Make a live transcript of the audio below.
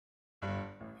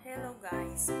Hello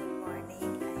guys, good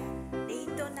morning. Ayan,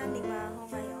 dito na ni Mahu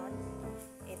ngayon.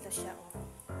 Ito siya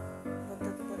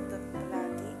buntot-buntot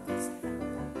palagi kasi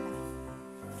nakapunta.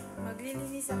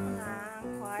 Maglilinis ako ng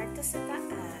kwarto sa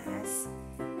taas.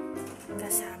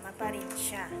 Kasama pa rin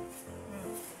siya.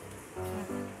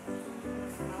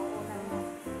 Mauuna mo.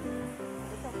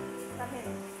 Dito, kami.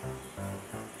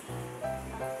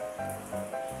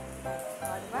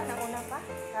 O, diba? Nauna pa.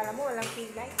 Kala mo walang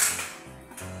pilay.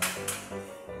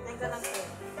 Teka lang po.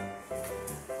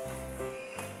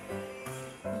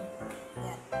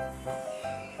 Yan.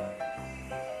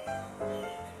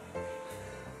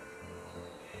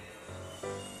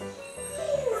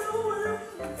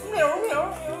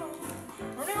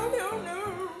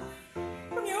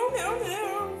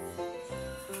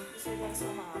 Sila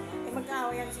sumama.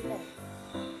 Mag-aawayan sila.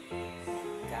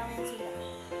 Mag-aawayan sila.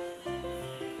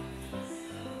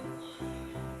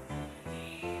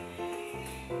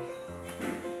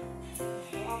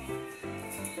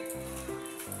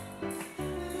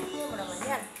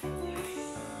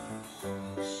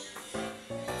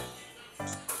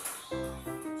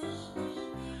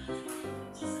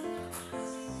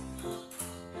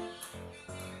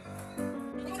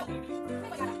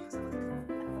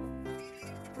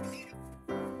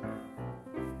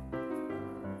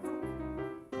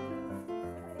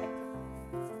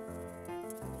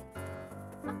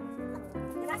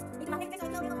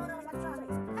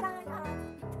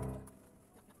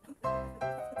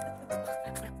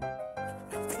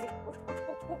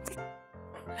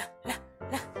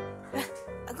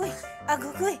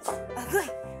 Agoy!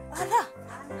 Ala!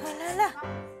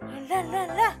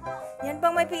 Yan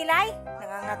bang may pilay?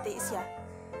 Nangangati siya.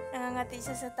 Nangangati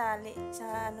siya sa tali. Sa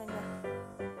ano niya.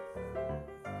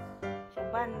 Sa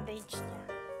bandage niya.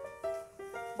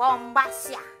 Bomba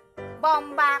siya!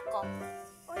 Bomba ko!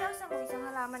 Wala sa mo isang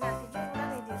halaman natin dyan.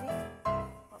 Wala rin diri.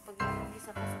 Kapag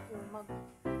isa pa sa kumag.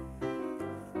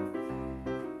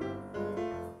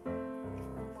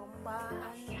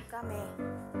 Bombahan kami.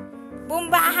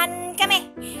 Bumbahan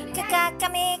kami!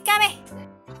 Kami!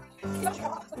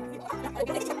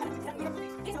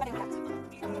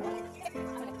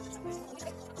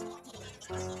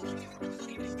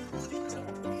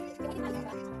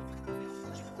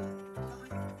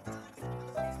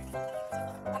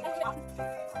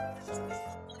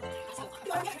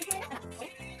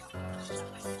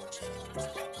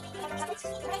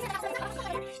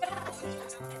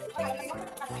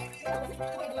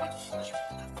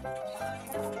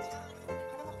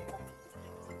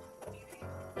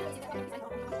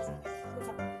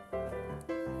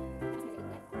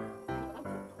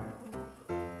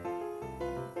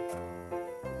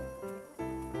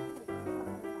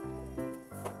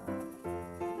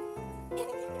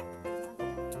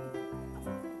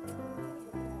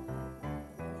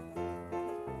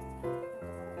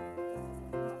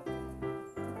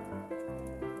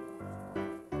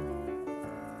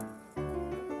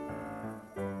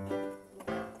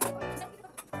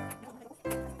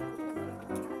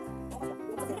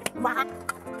 Wah.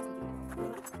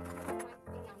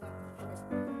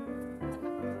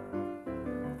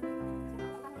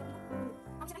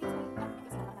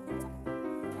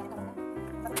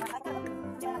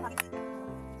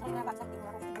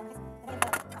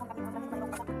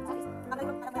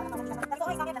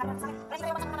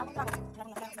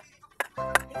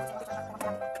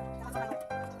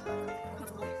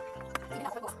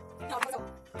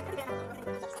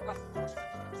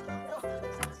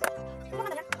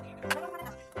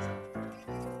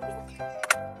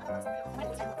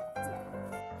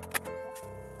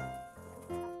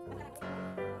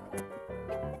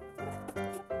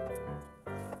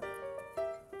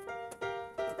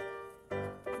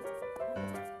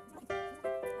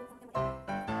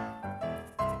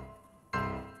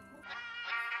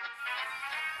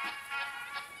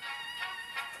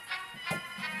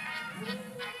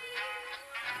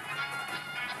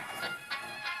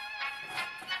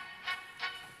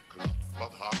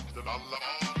 Takten alla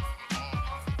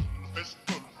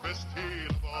fullfest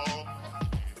hela dagen.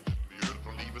 Mjöl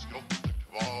från livets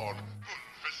grottekvarn.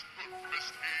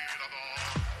 Fullfest hela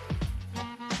dagen.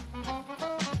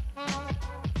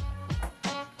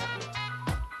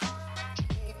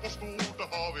 Stort och stort, det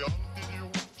har vi alltid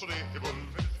gjort. Så det är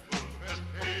fullfest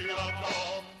hela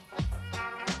dagen.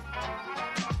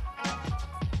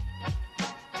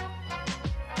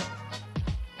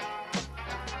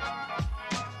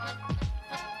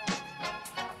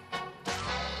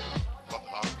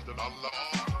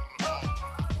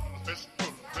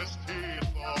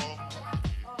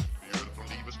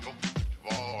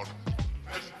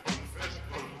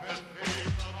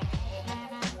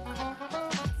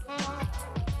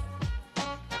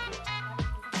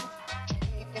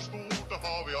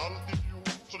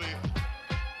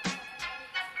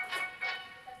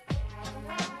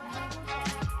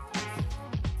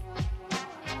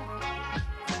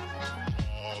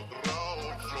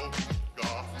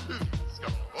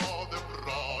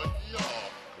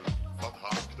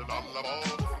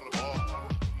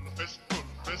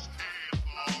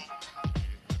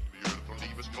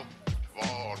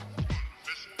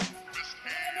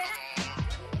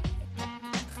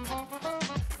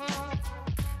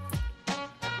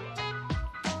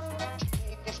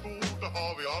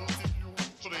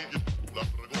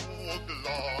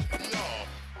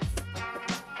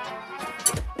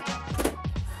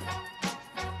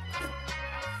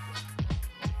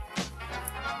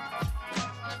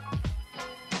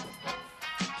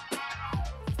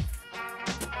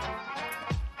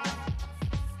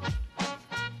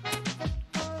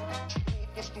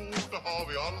 har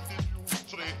vi alltid gjort,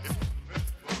 så det är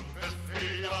bullfest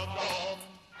hela dagen.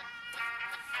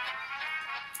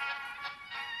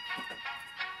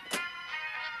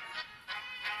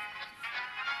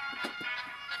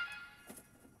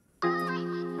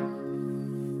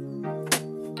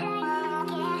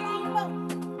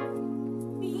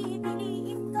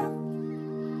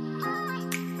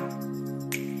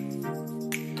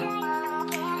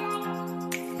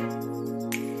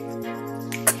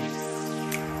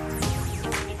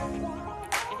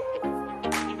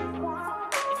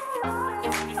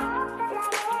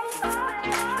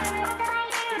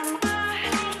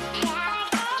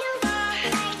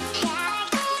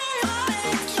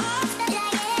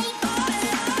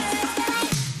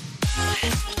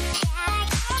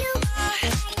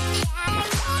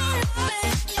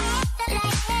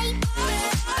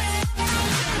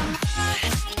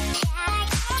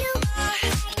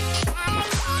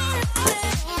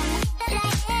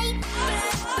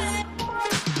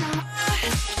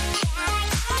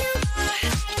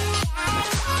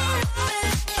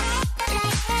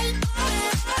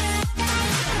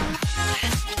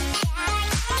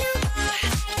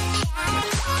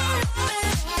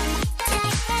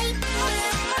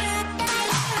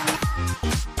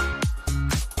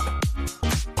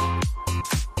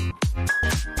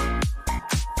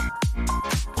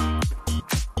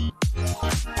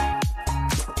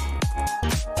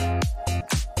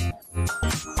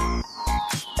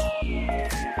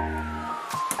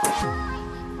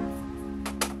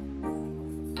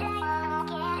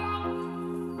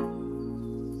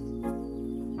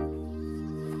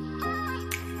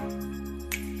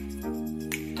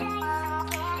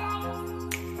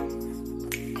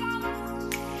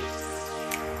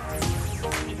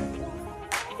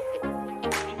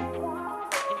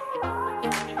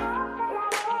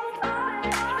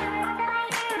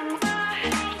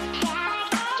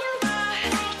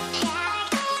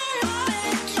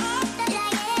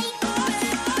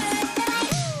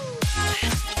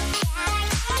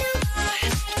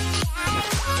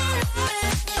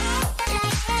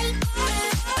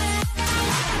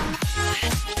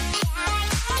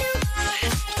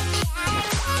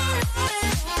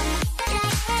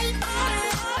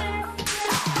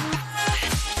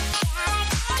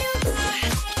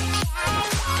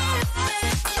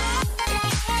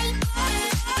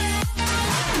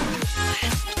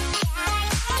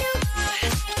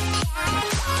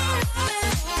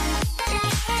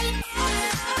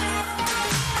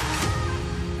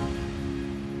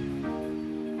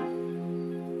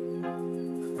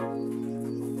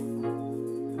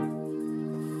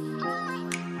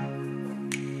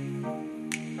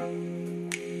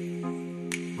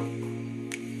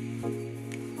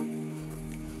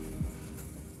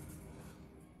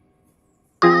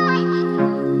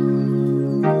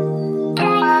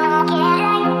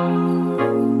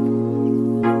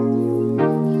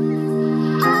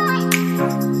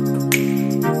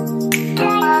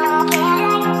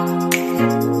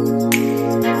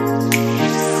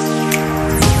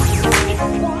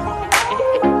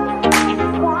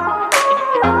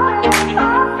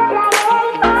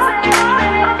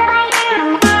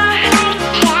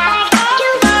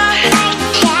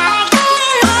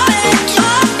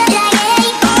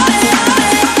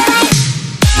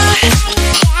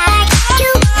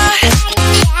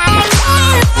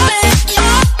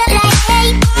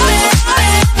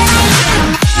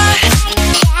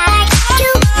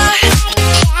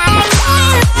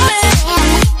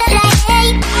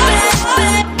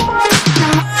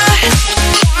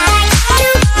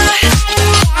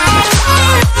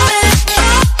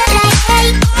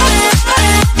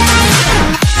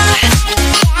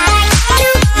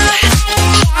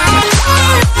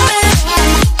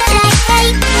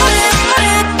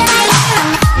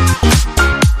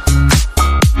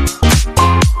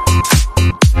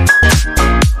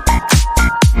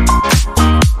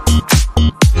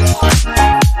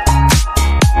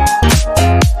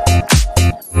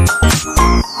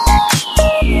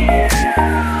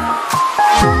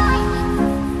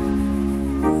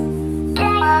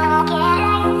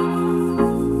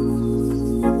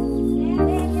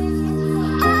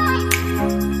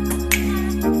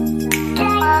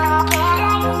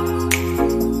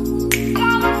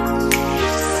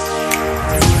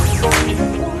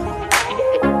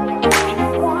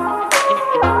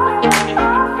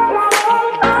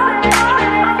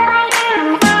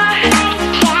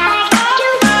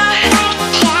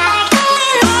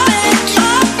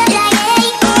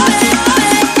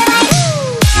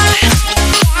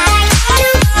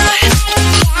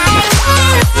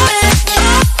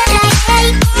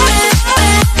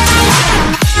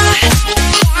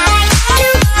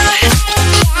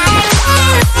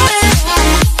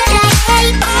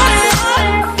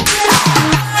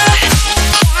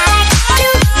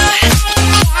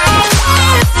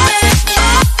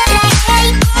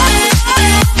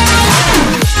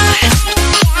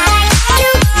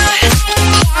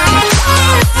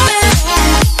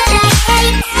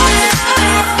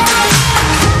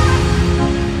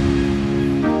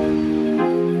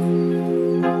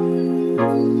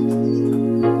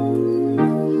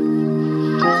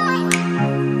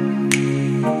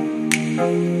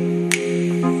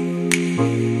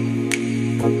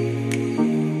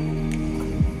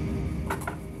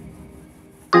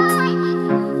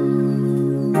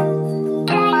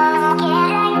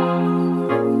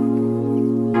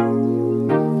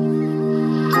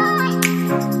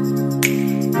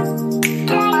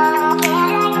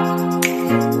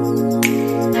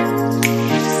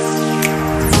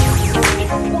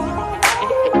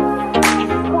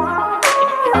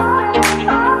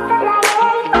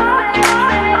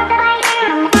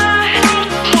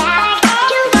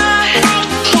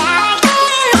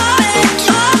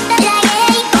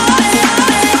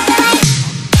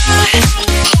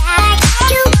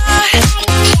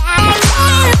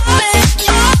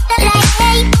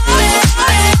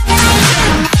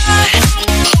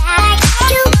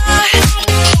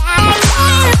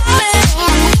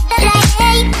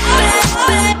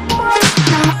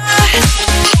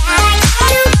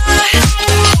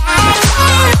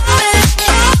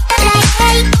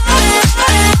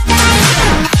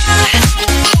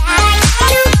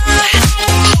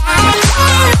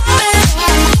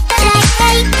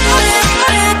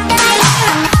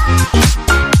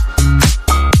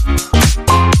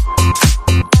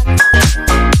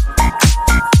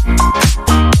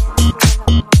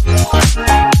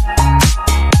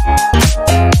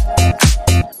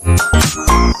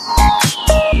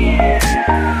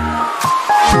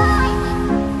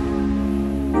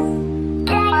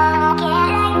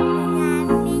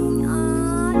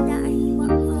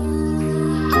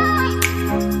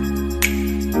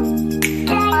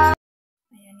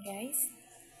 guys.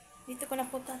 Dito ko na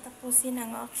po tatapusin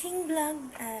ang aking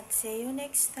vlog at see you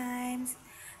next time.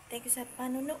 Thank you sa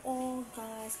panunood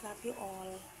guys. Love you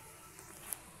all.